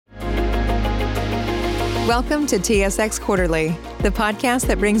Welcome to TSX Quarterly, the podcast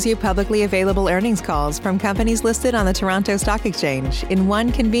that brings you publicly available earnings calls from companies listed on the Toronto Stock Exchange in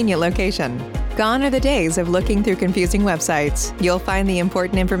one convenient location. Gone are the days of looking through confusing websites. You'll find the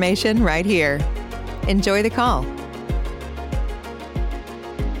important information right here. Enjoy the call.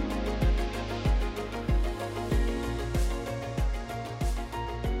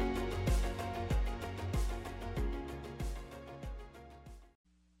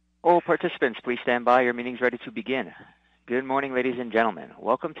 All participants, please stand by. Your meeting's ready to begin. Good morning, ladies and gentlemen.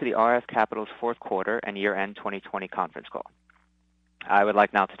 Welcome to the RF Capital's fourth quarter and year-end 2020 conference call. I would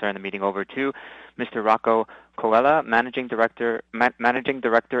like now to turn the meeting over to Mr. Rocco Colella, Managing Director,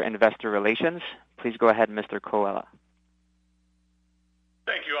 Investor Relations. Please go ahead, Mr. Colella.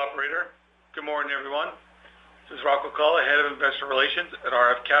 Thank you, operator. Good morning, everyone. This is Rocco Colella, Head of Investor Relations at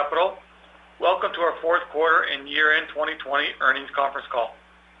RF Capital. Welcome to our fourth quarter and year-end 2020 earnings conference call.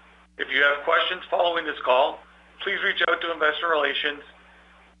 If you have questions following this call, please reach out to Investor Relations.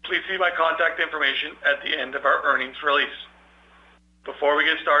 Please see my contact information at the end of our earnings release. Before we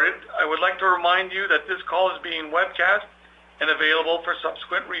get started, I would like to remind you that this call is being webcast and available for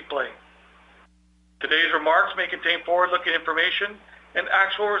subsequent replay. Today's remarks may contain forward-looking information, and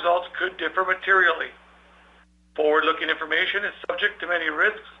actual results could differ materially. Forward-looking information is subject to many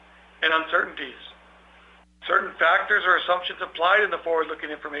risks and uncertainties. Certain factors or assumptions applied in the forward-looking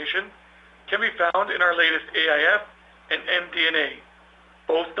information can be found in our latest AIF and MD&A.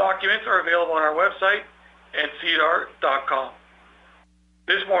 Both documents are available on our website and SEDAR.com.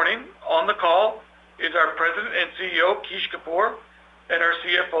 This morning, on the call, is our President and CEO, Kish Kapoor, and our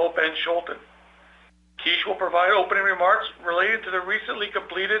CFO, Ben Scholten. Kish will provide opening remarks related to the recently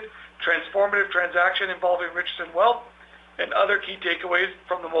completed transformative transaction involving Richardson Wealth and other key takeaways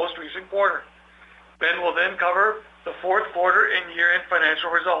from the most recent quarter. Ben will then cover the fourth quarter and year-end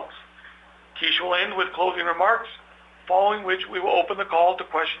financial results. Kish will end with closing remarks, following which we will open the call to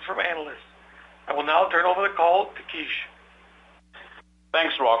questions from analysts. I will now turn over the call to Kish.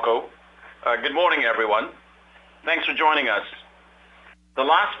 Thanks, Rocco. Good morning, everyone. Thanks for joining us. The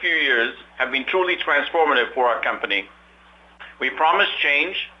last few years have been truly transformative for our company. We promised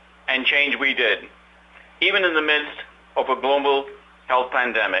change, and change we did, even in the midst of a global health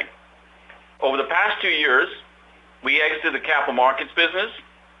pandemic. Over the past 2 years, we exited the capital markets business,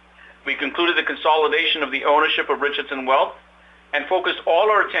 we concluded the consolidation of the ownership of Richardson Wealth, and focused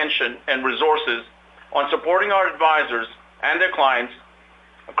all our attention and resources on supporting our advisors and their clients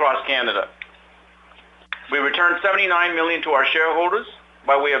across Canada. We returned $79 million to our shareholders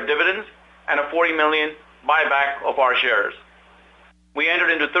by way of dividends and a $40 million buyback of our shares. We entered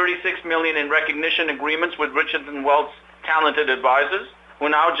into $36 million in recognition agreements with Richardson Wealth's talented advisors, who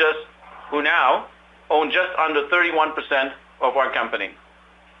now own just under 31% of our company.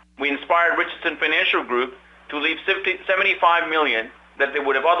 We inspired Richardson Financial Group to leave $75 million that they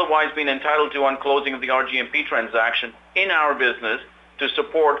would have otherwise been entitled to on closing of the RGMP transaction in our business to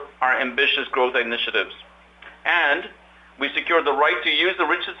support our ambitious growth initiatives. And we secured the right to use the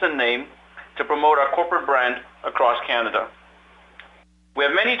Richardson name to promote our corporate brand across Canada. We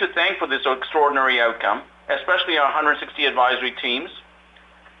have many to thank for this extraordinary outcome, especially our 160 advisory teams,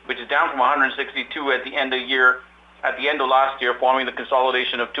 which is down from 162 at the end of last year, following the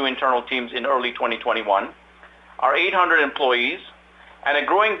consolidation of 2 internal teams in early 2021, our 800 employees, and a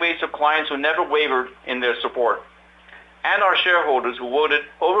growing base of clients who never wavered in their support, and our shareholders who voted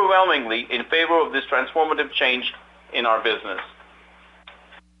overwhelmingly in favor of this transformative change in our business.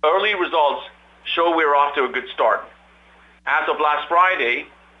 Early results show we're off to a good start. As of last Friday,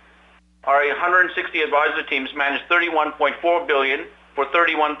 our 160 advisor teams managed $31.4 billion for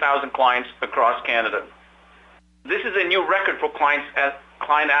 31,000 clients across Canada. This is a new record for client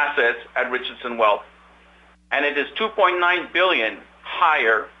assets at Richardson Wealth, and it is $2.9 billion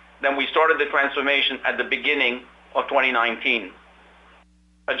higher than we started the transformation at the beginning of 2019.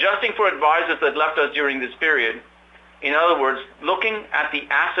 Adjusting for advisors that left us during this period, in other words, looking at the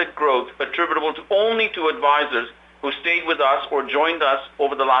asset growth attributable only to advisors who stayed with us or joined us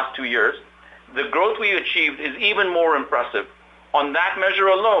over the last 2 years, the growth we achieved is even more impressive. On that measure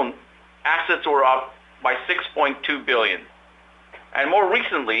alone, assets were up by $6.2 billion. And more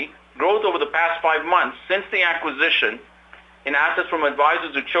recently, growth over the past 5 months since the acquisition in assets from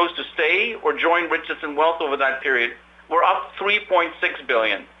advisors who chose to stay or join Richardson Wealth over that period were up $3.6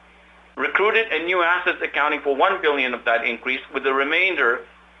 billion. Recruited and new assets accounting for $1 billion of that increase, with the remainder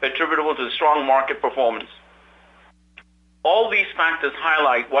attributable to the strong market performance. All these factors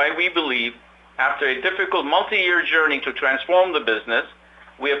highlight why we believe, after a difficult multi-year journey to transform the business,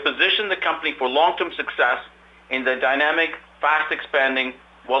 we have positioned the company for long-term success in the dynamic, fast-expanding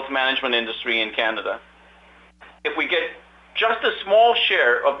wealth management industry in Canada. If we get just a small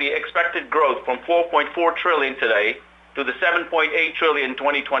share of the expected growth from 4.4 trillion today to the 7.8 trillion in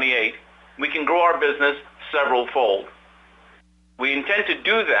 2028, we can grow our business several-fold. We intend to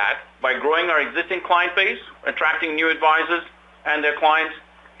do that by growing our existing client base, attracting new advisors and their clients,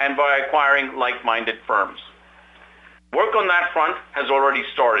 and by acquiring like-minded firms. Work on that front has already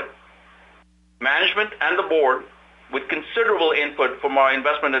started. Management and the board, with considerable input from our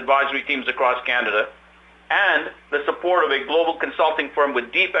investment advisory teams across Canada, and the support of a global consulting firm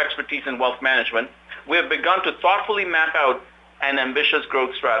with deep expertise in wealth management, we have begun to thoughtfully map out an ambitious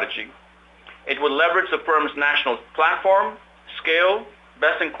growth strategy. It will leverage the firm's national platform, scale,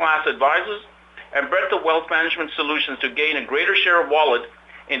 best-in-class advisors, and breadth of wealth management solutions to gain a greater share of wallet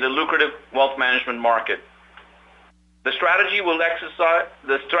in the lucrative wealth management market. The strategy will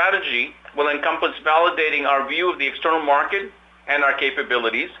encompass validating our view of the external market and our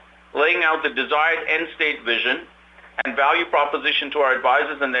capabilities, laying out the desired end state vision and value proposition to our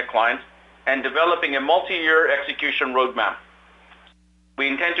advisors and their clients, and developing a multi-year execution roadmap. We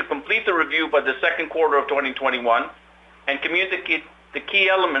intend to complete the review by the second quarter of 2021 and communicate the key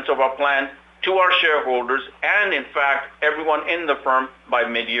elements of our plan to our shareholders and, in fact, everyone in the firm by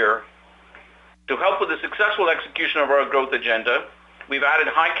mid-year. To help with the successful execution of our growth agenda, we've added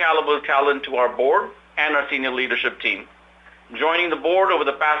high-caliber talent to our board and our senior leadership team. Joining the board over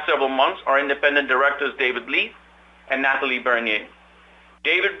the past several months are independent directors David Lee and Nathalie Bernier.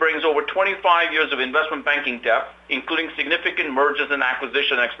 David brings over 25 years of investment banking depth, including significant mergers and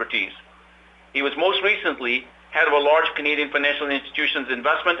acquisition expertise. He was most recently head of a large Canadian financial institutions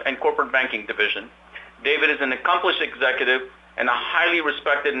investment and corporate banking division. David is an accomplished executive and a highly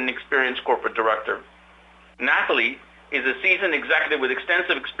respected and experienced corporate director. Nathalie is a seasoned executive with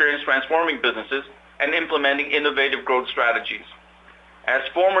extensive experience transforming businesses and implementing innovative growth strategies. As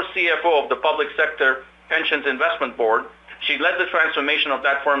former CFO of the Public Sector Pensions Investment Board, she led the transformation of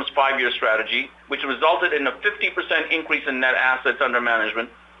that firm's 5-year strategy, which resulted in a 50% increase in net assets under management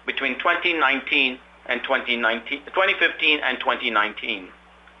between 2015 and 2019.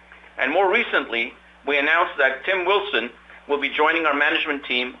 And more recently, we announced that Tim Wilson will be joining our management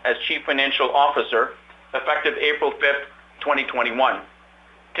team as Chief Financial Officer effective April 5th, 2021.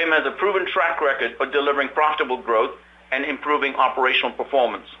 Tim has a proven track record of delivering profitable growth and improving operational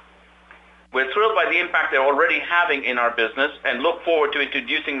performance. We're thrilled by the impact they're already having in our business and look forward to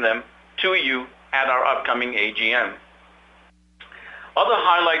introducing them to you at our upcoming AGM. Other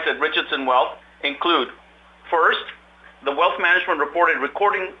highlights at Richardson Wealth include, first, the wealth management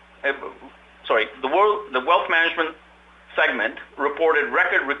segment reported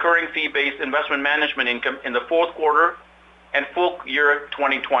record recurring fee-based investment management income in the fourth quarter and full year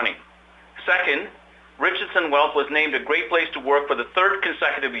 2020. Second, Richardson Wealth was named a great place to work for the third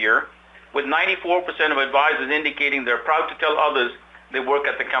consecutive year, with 94% of advisors indicating they're proud to tell others they work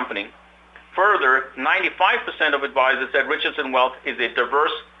at the company. Further, 95% of advisors said Richardson Wealth is a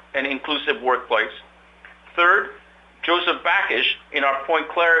diverse and inclusive workplace. Third, Joseph Bakish in our Pointe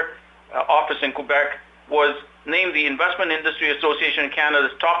Claire office in Quebec was named the Investment Industry Association of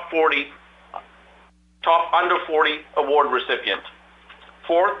Canada's top under 40 award recipient.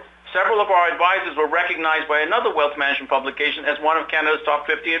 Fourth, several of our advisors were recognized by another wealth management publication as one of Canada's top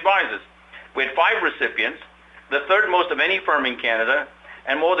 50 advisors. We had 5 recipients, the third most of any firm in Canada,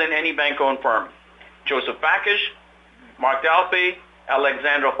 and more than any bank-owned firm. Joseph Bakish, Mark Dalpé,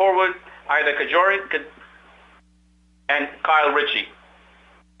 Alexandra Horwood, Ida Kajori, and Kyle Ritchie.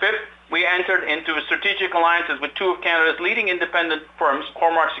 Fifth, we entered into strategic alliances with 2 of Canada's leading independent firms,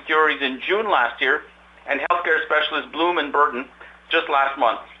 Cormark Securities in June last year, and healthcare specialist Bloom & Burton just last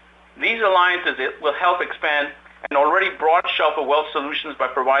month. These alliances will help expand an already broad shelf of wealth solutions by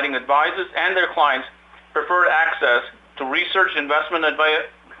providing advisors and their clients preferred access to research, investment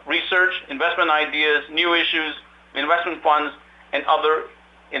ideas, new issues, investment funds, and other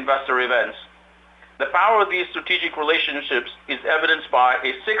investor events. The power of these strategic relationships is evidenced by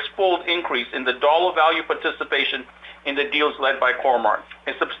a 6-fold increase in the dollar value participation in the deals led by Cormark,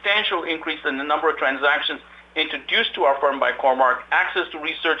 a substantial increase in the number of transactions introduced to our firm by Cormark, access to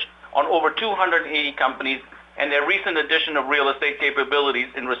research on over 280 companies, and their recent addition of real estate capabilities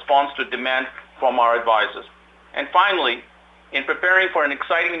in response to demand from our advisors. And finally, in preparing for an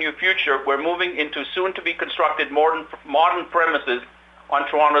exciting new future, we're moving into soon-to-be-constructed modern premises on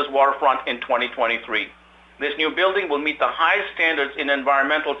Toronto's waterfront in 2023. This new building will meet the highest standards in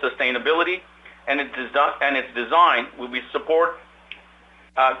environmental sustainability, and its design will support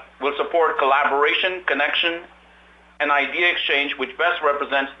collaboration, connection, and idea exchange, which best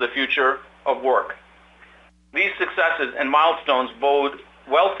represents the future of work. These successes and milestones bode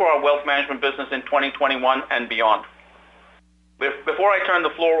well for our wealth management business in 2021 and beyond. Before I turn the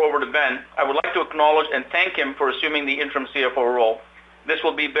floor over to Ben, I would like to acknowledge and thank him for assuming the interim CFO role. This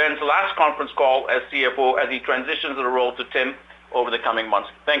will be Ben's last conference call as CFO as he transitions the role to Tim over the coming months.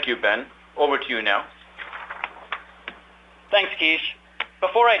 Thank you, Ben. Over to you now. Thanks, Kish.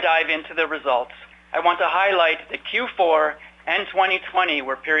 Before I dive into the results, I want to highlight that Q4 and 2020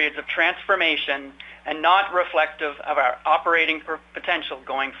 were periods of transformation and not reflective of our operating potential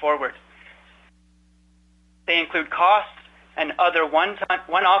going forward. They include costs and other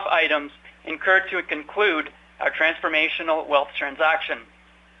one-off items incurred to conclude our transformational wealth transaction.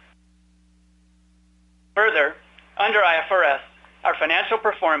 Further, under IFRS, our financial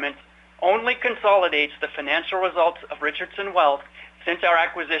performance only consolidates the financial results of Richardson Wealth since our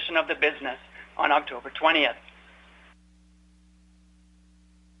acquisition of the business on October 20th.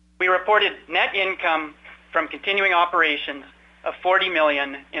 We reported net income from continuing operations of $40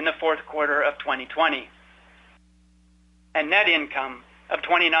 million in the fourth quarter of 2020 and net income of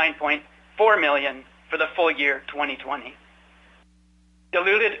 $29.4 million for the full year 2020.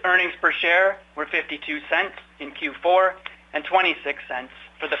 Diluted earnings per share were 52 cents in Q4 and 26 cents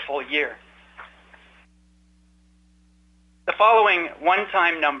for the full year. The following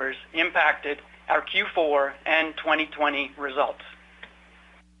one-time numbers impacted our Q4 and 2020 results.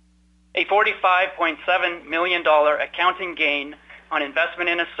 A $45.7 million accounting gain on investment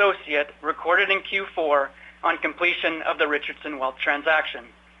in associate recorded in Q4 on completion of the Richardson Wealth transaction.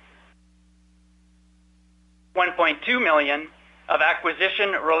 $1.2 million of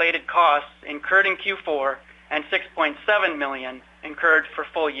acquisition-related costs incurred in Q4 and $6.7 million incurred for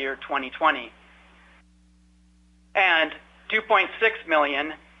full year 2020. And $2.6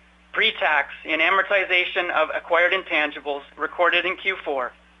 million pre-tax in amortization of acquired intangibles recorded in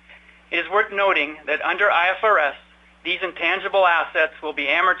Q4. It is worth noting that under IFRS, these intangible assets will be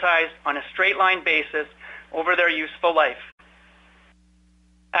amortized on a straight-line basis over their useful life,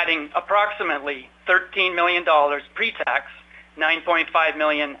 adding approximately $13 million pre-tax, $9.5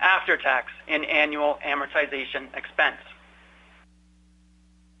 million after-tax in annual amortization expense.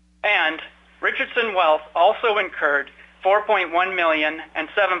 And Richardson Wealth also incurred $4.1 million and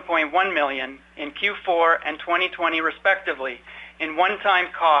 $7.1 million in Q4 and 2020 respectively in one-time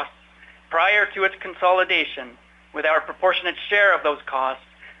costs prior to its consolidation, with our proportionate share of those costs,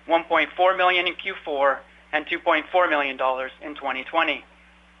 $1.4 million in Q4 and $2.4 million in 2020.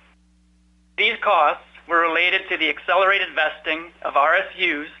 These costs were related to the accelerated vesting of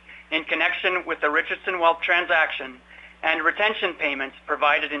RSUs in connection with the Richardson Wealth transaction and retention payments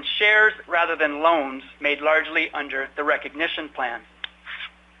provided in shares rather than loans made largely under the recognition plan.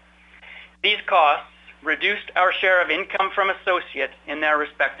 These costs reduced our share of income from associates in their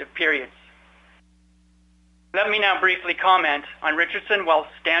respective periods. Let me now briefly comment on Richardson Wealth's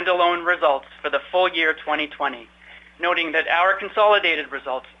standalone results for the full year 2020, noting that our consolidated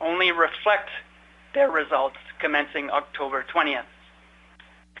results only reflect their results commencing October 20th.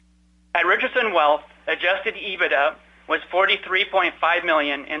 At Richardson Wealth, adjusted EBITDA was $43.5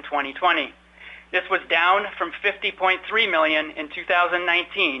 million in 2020. This was down from $50.3 million in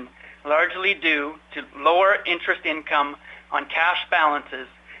 2019, largely due to lower interest income on cash balances,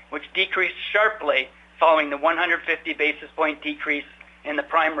 which decreased sharply following the 150 basis point decrease in the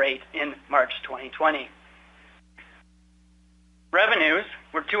prime rate in March 2020. Revenues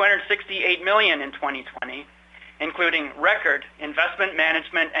were $268 million in 2020, including record investment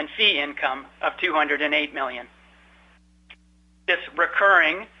management and fee income of $208 million. This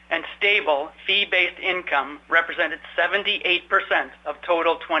recurring and stable fee-based income represented 78% of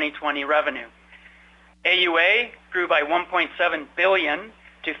total 2020 revenue. AUA grew by $1.7 billion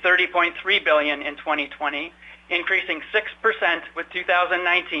to $30.3 billion in 2020, increasing 6% with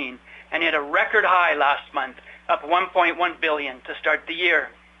 2019, and hit a record high last month, up $1.1 billion to start the year.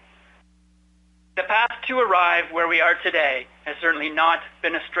 The path to arrive where we are today has certainly not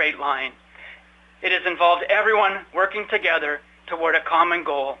been a straight line. It has involved everyone working together toward a common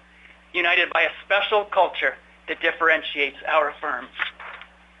goal, united by a special culture that differentiates our firm.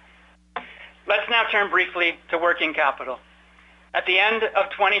 Let's now turn briefly to working capital. At the end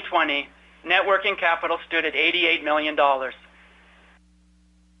of 2020, net working capital stood at $88 million.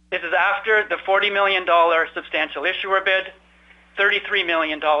 This is after the $40 million substantial issuer bid, $33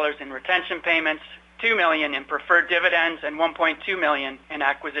 million in retention payments, $2 million in preferred dividends, and $1.2 million in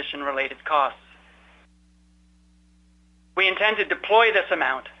acquisition-related costs. We intend to deploy this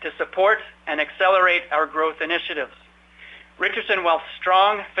amount to support and accelerate our growth initiatives. Richardson Wealth's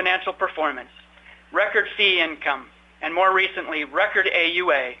strong financial performance, record fee income, and more recently, record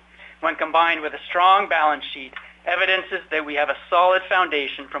AUA, when combined with a strong balance sheet evidences that we have a solid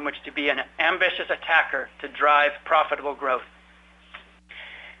foundation from which to be an ambitious attacker to drive profitable growth.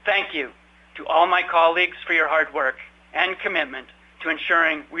 Thank you to all my colleagues for your hard work and commitment to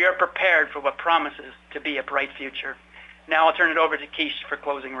ensuring we are prepared for what promises to be a bright future. Now I'll turn it over to Kish for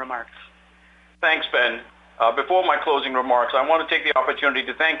closing remarks. Thanks, Ben. Before my closing remarks, I want to take the opportunity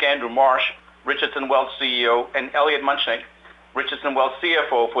to thank Andrew Marsh, Richardson Wealth CEO, and Elliot Muchnick, Richardson Wealth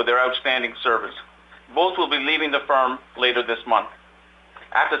CFO, for their outstanding service. Both will be leaving the firm later this month.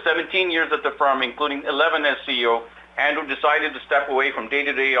 After 17 years at the firm, including 11 as CEO, Andrew decided to step away from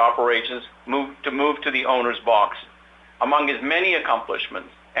day-to-day operations to move to the owner's box. Among his many accomplishments,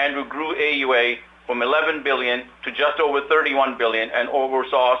 Andrew grew AUA from 11 billion to just over 31 billion and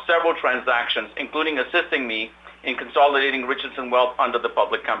oversaw several transactions, including assisting me in consolidating Richardson Wealth under the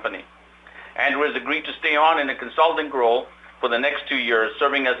public company. Andrew has agreed to stay on in a consulting role for the next 2 years,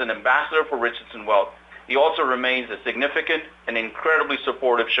 serving as an ambassador for Richardson Wealth. He also remains a significant and incredibly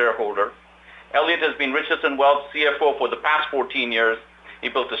supportive shareholder. Elliot has been Richardson Wealth CFO for the past 14 years. He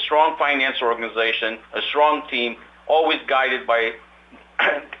built a strong finance organization, a strong team, always guided by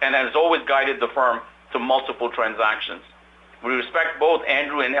and has always guided the firm to multiple transactions. We respect both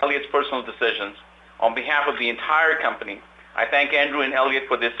Andrew and Elliot's personal decisions. On behalf of the entire company, I thank Andrew and Elliot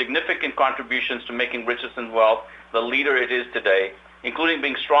for their significant contributions to making Richardson Wealth the leader it is today, including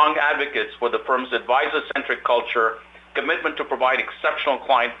being strong advocates for the firm's advisor-centric culture, commitment to provide exceptional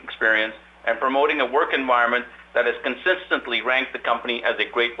client experience, and promoting a work environment that has consistently ranked the company as a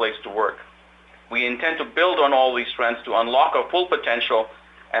great place to work. We intend to build on all these strengths to unlock our full potential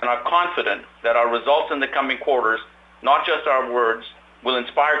and are confident that our results in the coming quarters, not just our words, will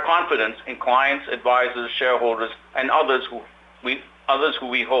inspire confidence in clients, advisors, shareholders, and others who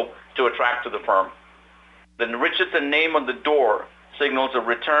we hope to attract to the firm. The Richardson name on the door signals a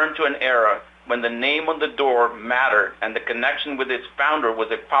return to an era when the name on the door mattered and the connection with its founder was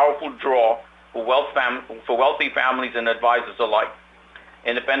a powerful draw for wealthy families and advisors alike.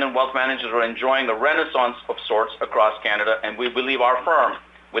 Independent wealth managers are enjoying a renaissance of sorts across Canada, and we believe our firm,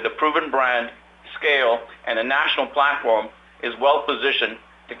 with a proven brand, scale, and a national platform, is well positioned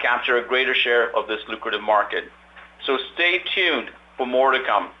to capture a greater share of this lucrative market. So stay tuned for more to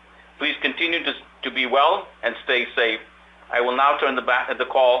come. Please continue to be well and stay safe. I will now turn the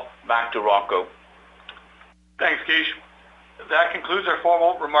call back to Rocco. Thanks, Kish. That concludes our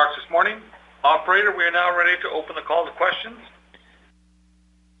formal remarks this morning. Operator, we are now ready to open the call to questions.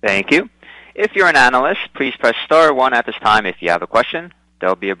 Thank you. If you're an analyst, please press star 1 at this time if you have a question. There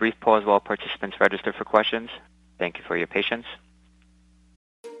will be a brief pause while participants register for questions. Thank you for your patience.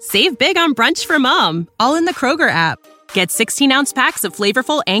 Save big on brunch for mom, all in the Kroger app. Get 16-ounce packs of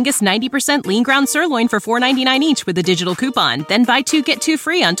flavorful Angus 90% lean ground sirloin for $4.99 each with a digital coupon. Then buy 2, get 2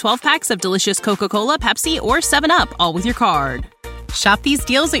 free on 12 packs of delicious Coca-Cola, Pepsi, or 7-Up, all with your card. Shop these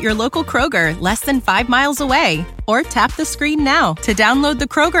deals at your local Kroger, less than 5 miles away. Or tap the screen now to download the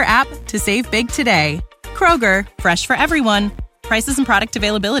Kroger app to save big today. Kroger, fresh for everyone. Prices and product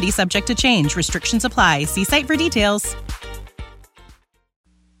availability subject to change. Restrictions apply. See site for details.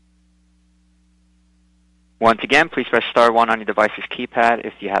 Once again, please press star 1 on your device's keypad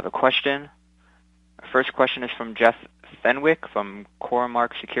if you have a question. Our first question is from Jeff Fenwick from Cormark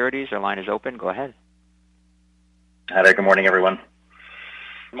Securities. Your line is open. Go ahead. Hi there. Good morning, everyone.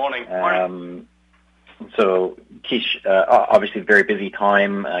 Good morning. So, Kish, obviously very busy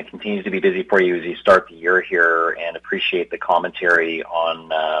time, continues to be busy for you as you start the year here, and appreciate the commentary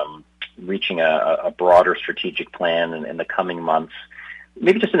on reaching a broader strategic plan in the coming months.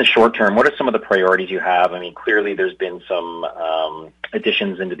 Maybe just in the short term, what are some of the priorities you have? I mean, clearly there's been some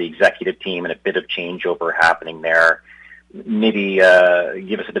additions into the executive team and a bit of changeover happening there. Maybe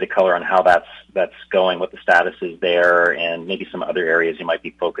give us a bit of color on how that's going, what the status is there, and maybe some other areas you might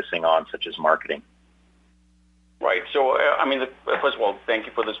be focusing on, such as marketing. Right. So, first of all, thank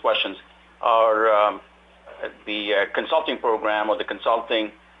you for these questions. The consulting program or the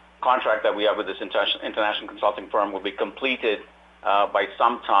consulting contract that we have with this international consulting firm will be completed by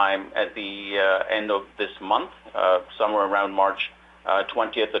sometime at the end of this month, somewhere around March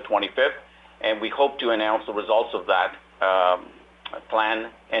 20th or 25th. And we hope to announce the results of that plan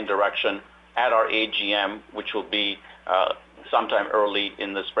and direction at our AGM, which will be sometime early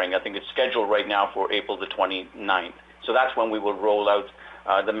in the spring. I think it's scheduled right now for April the 29th. So that's when we will roll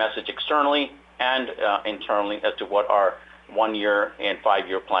out the message externally and internally as to what our 1-year and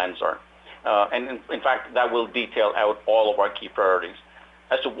 5-year plans are. And in fact, that will detail out all of our key priorities.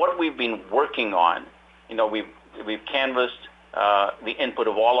 As to what we've been working on, we've canvassed the input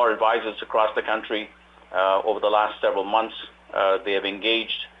of all our advisors across the country over the last several months. They have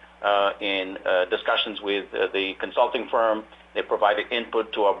engaged in discussions with the consulting firm. They provided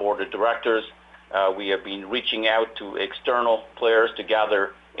input to our board of directors. We have been reaching out to external players to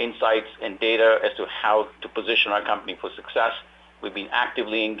gather insights and data as to how to position our company for success. We've been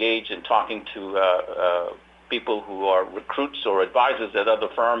actively engaged in talking to people who are recruits or advisors at other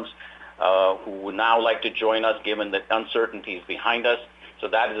firms who would now like to join us given the uncertainties behind us. So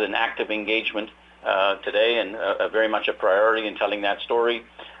that is an active engagement today and very much a priority in telling that story.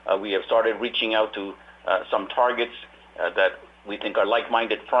 We have started reaching out to some targets that we think are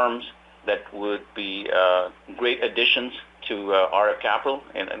like-minded firms that would be great additions to RF Capital.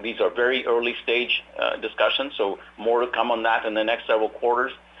 And these are very early stage discussions, so more to come on that in the next several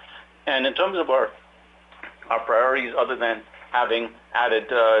quarters. And in terms of our priorities, other than having added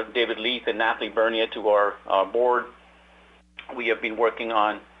David Leith and Natalie Bernier to our board, we have been working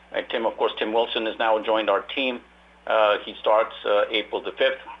on, Tim Wilson has now joined our team. He starts April the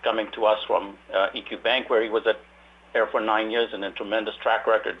 5th, coming to us from EQ Bank, where he was there for 9 years and a tremendous track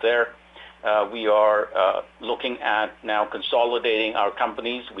record there. We are looking at now consolidating our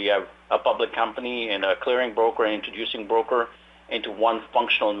companies. We have a public company and a clearing broker and introducing broker into one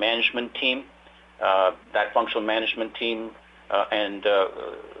functional management team. That functional management team and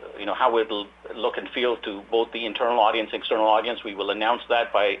how it will look and feel to both the internal audience and external audience, we will announce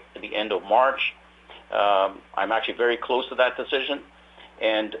that by the end of March. I'm actually very close to that decision.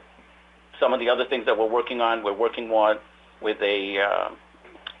 And some of the other things that we're working on with a,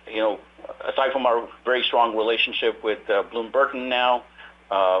 aside from our very strong relationship with Bloom Burton now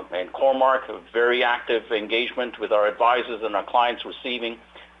and Cormark, a very active engagement with our advisors and our clients receiving,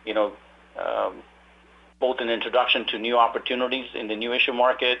 both an introduction to new opportunities in the new issue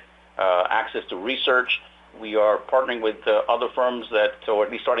market, access to research. We are partnering with other firms or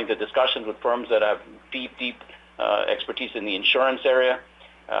at least starting the discussions with firms that have deep expertise in the insurance area.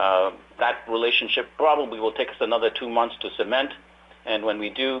 That relationship probably will take us another 2 months to cement. And when we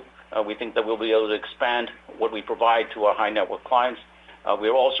do, we think that we'll be able to expand what we provide to our high net worth clients.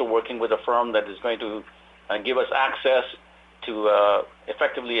 We're also working with a firm that is going to give us access to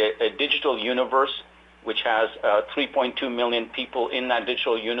effectively a digital universe, which has 3.2 million people in that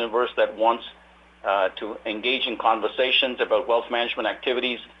digital universe that wants to engage in conversations about wealth management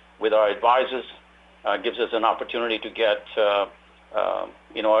activities with our advisors. Gives us an opportunity to get,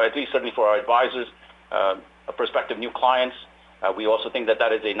 at least certainly for our advisors, a prospective new clients. We also think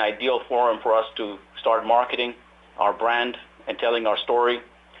that is an ideal forum for us to start marketing our brand and telling our story.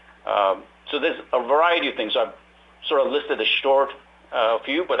 So there's a variety of things. I've sort of listed a short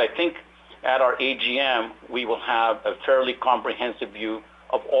few, but I think at our AGM, we will have a fairly comprehensive view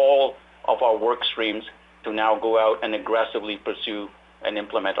of all of our work streams to now go out and aggressively pursue and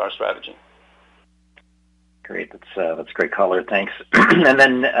implement our strategy. Great. That's great color. Thanks. And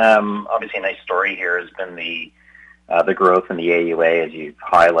then obviously a nice story here has been the growth in the AUA, as you've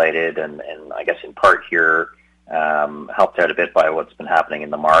highlighted, and I guess in part here helped out a bit by what's been happening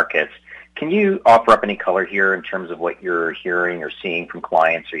in the markets. Can you offer up any color here in terms of what you're hearing or seeing from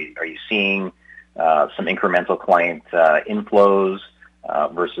clients? Are you seeing some incremental client inflows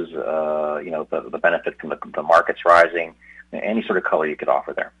versus the benefit from the markets rising? Any sort of color you could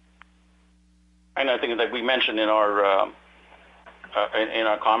offer there? And I think that we mentioned in our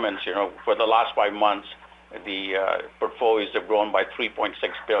comments, for the last 5 months, the portfolios have grown by $3.6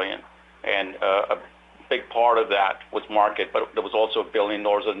 billion, and a big part of that was market, but there was also $1 billion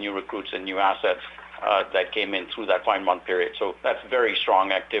of new recruits and new assets that came in through that 5-month period. So that's very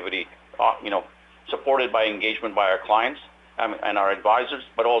strong activity, supported by engagement by our clients and our advisors,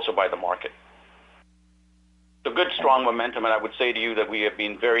 but also by the market. So good, strong momentum, and I would say to you that we have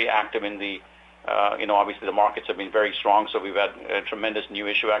been very active in the, obviously the markets have been very strong, so we've had tremendous new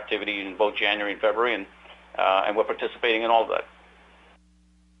issue activity in both January and February, and we're participating in all of that.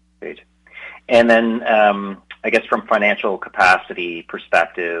 Great. And then I guess from financial capacity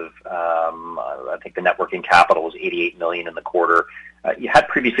perspective, I think the net working capital was $88 million in the quarter. You had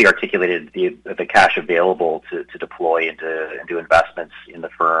previously articulated the cash available to deploy into investments in the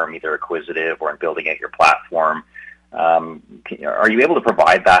firm, either acquisitive or in building out your platform. Are you able to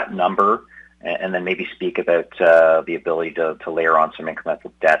provide that number and then maybe speak about the ability to layer on some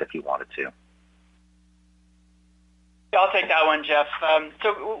incremental debt if you wanted to? I'll take that one, Jeff.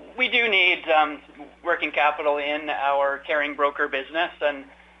 So we do need working capital in our carrying broker business, and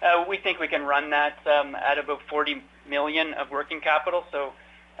we think we can run that at about $40 million of working capital. So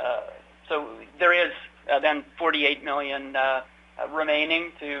there is then $48 million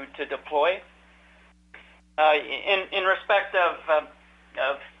remaining to deploy. In respect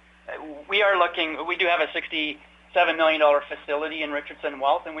of we are looking. We do have a $60 $7 million facility in Richardson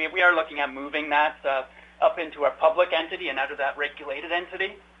Wealth, and we are looking at moving that up into our public entity and out of that regulated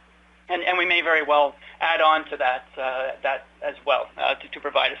entity. And we may very well add on to that as well to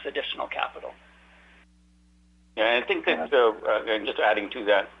provide us additional capital. Yeah, I think that, and just adding to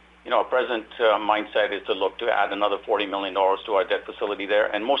that, our present mindset is to look to add another $40 million to our debt facility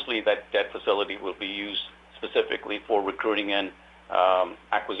there, and mostly that debt facility will be used specifically for recruiting and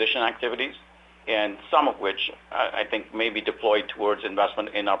acquisition activities, and some of which I think may be deployed towards investment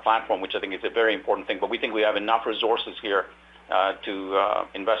in our platform, which I think is a very important thing. But we think we have enough resources here to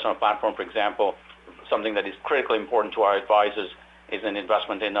invest in our platform. For example, something that is critically important to our advisors is an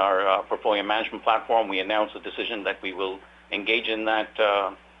investment in our portfolio management platform. We announced the decision that we will engage in that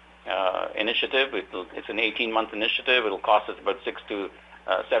initiative. It's an 18-month initiative. It'll cost us about $6 to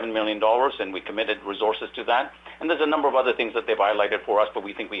 $7 million, and we committed resources to that. And there's a number of other things that they've highlighted for us, but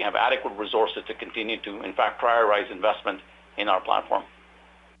we think we have adequate resources to continue to, in fact, prioritize investment in our platform.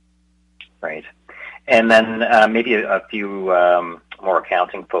 Right. And then maybe a few more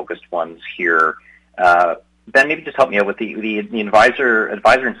accounting-focused ones here. Ben, maybe just help me out with the advisor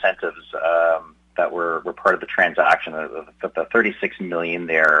incentives that were part of the transaction, the $36 million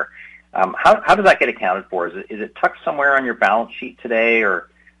there. How does that get accounted for? Is it tucked somewhere on your balance sheet today, or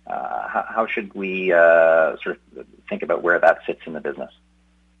how should we sort of think about where that sits in the business?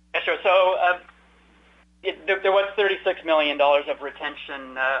 Yeah, sure. So there was $36 million of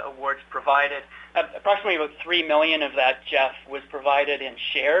retention awards provided. Approximately about $3 million of that, Jeff, was provided in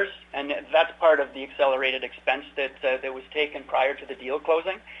shares, and that's part of the accelerated expense that was taken prior to the deal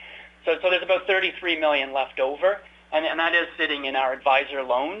closing. So there's about $33 million left over, and that is sitting in our advisor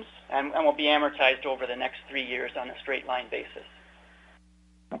loans and will be amortized over the next 3 years on a straight line basis.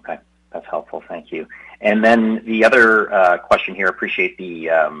 Okay, that's helpful. Thank you. And then the other question here, appreciate the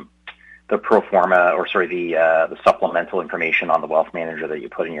pro forma, or sorry, the supplemental information on the wealth manager that you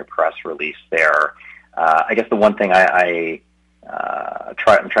put in your press release there. I guess the one thing I'm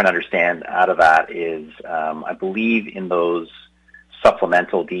trying to understand out of that is, I believe in those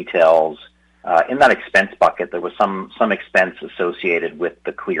supplemental details, in that expense bucket, there was some expense associated with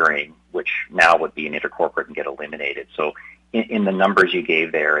the clearing, which now would be an intercorporate and get eliminated. So in the numbers you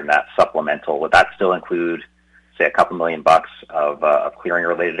gave there in that supplemental, would that still include, say, a couple $1 million of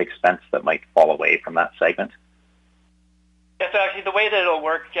clearing-related expense that might fall away from that segment? Yes, so actually, the way that it'll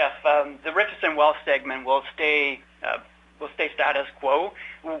work, Jeff, the Richardson Wealth segment will stay status quo.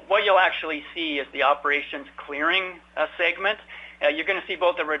 What you'll actually see is the operations clearing segment. You're going to see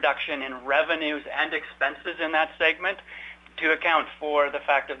both a reduction in revenues and expenses in that segment to account for the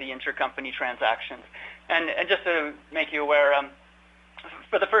fact of the intercompany transactions. And just to make you aware,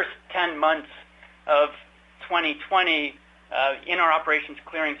 for the first 10 months of 2020, in our operations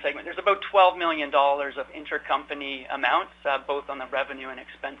clearing segment, there's about $12 million of intercompany amounts, both on the revenue and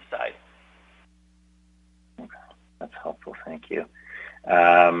expense side. Okay, that's helpful. Thank you.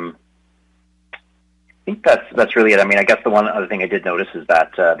 I think that's really it. I mean, I guess the one other thing I did notice is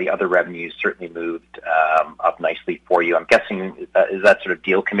that the other revenues certainly moved up nicely for you. I'm guessing, is that sort of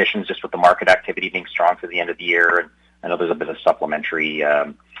deal commissions just with the market activity being strong for the end of the year? And I know there's a bit of supplementary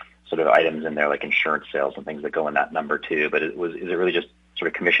sort of items in there, like insurance sales and things that go in that number too. But is it really just sort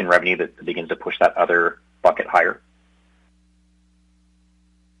of commission revenue that begins to push that other bucket higher?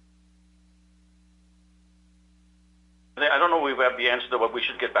 I don't know if we have the answer to what we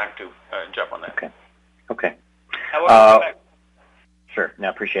should get back to, Jeff, on that. Okay. Sure. No,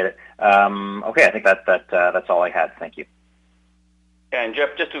 appreciate it. Okay, I think that's all I had. Thank you. And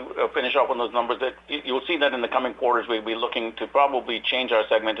Jeff, just to finish up on those numbers, that you'll see that in the coming quarters we'll be looking to probably change our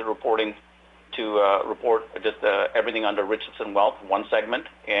segmented reporting to report just everything under Richardson Wealth, one segment,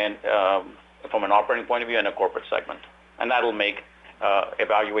 and from an operating point of view, and a corporate segment. And that'll make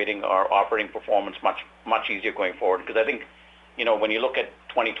evaluating our operating performance much easier going forward. Because I think, when you look at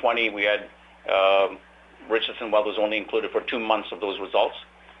 2020, we had Richardson Wealth was only included for 2 months of those results,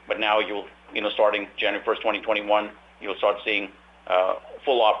 but now starting January 1st, 2021, you'll start seeing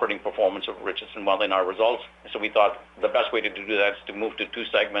full operating performance of Richardson Wealth in our results. So we thought the best way to do that is to move to 2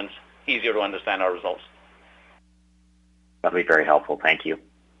 segments, easier to understand our results. That'll be very helpful. Thank you.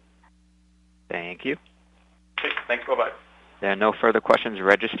 Thank you. Okay, thanks. Bye-bye. There are no further questions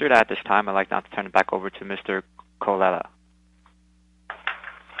registered at this time. I'd like now to turn it back over to Mr. Colella.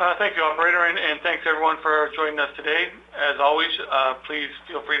 Thank you, operator, and thanks everyone for joining us today. As always, please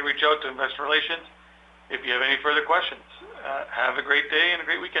feel free to reach out to Investor Relations if you have any further questions. Have a great day and a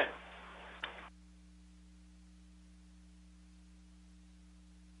great weekend.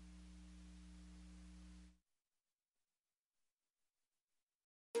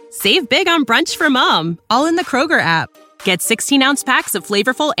 Save big on brunch for mom, all in the Kroger app. Get 16-ounce packs of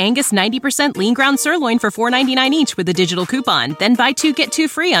flavorful Angus 90% lean ground sirloin for $4.99 each with a digital coupon. Then buy 2, get 2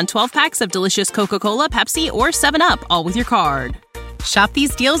 free on 12 packs of delicious Coca-Cola, Pepsi, or 7-Up, all with your card. Shop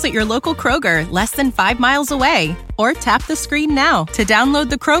these deals at your local Kroger, less than 5 miles away. Or tap the screen now to download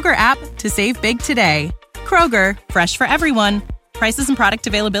the Kroger app to save big today. Kroger, fresh for everyone. Prices and product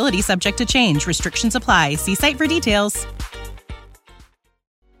availability subject to change. Restrictions apply. See site for details.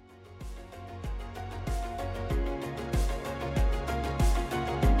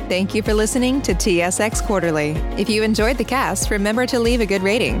 Thank you for listening to TSX Quarterly. If you enjoyed the cast, remember to leave a good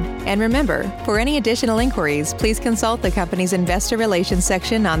rating. And remember, for any additional inquiries, please consult the company's investor relations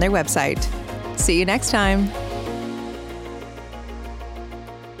section on their website. See you next time.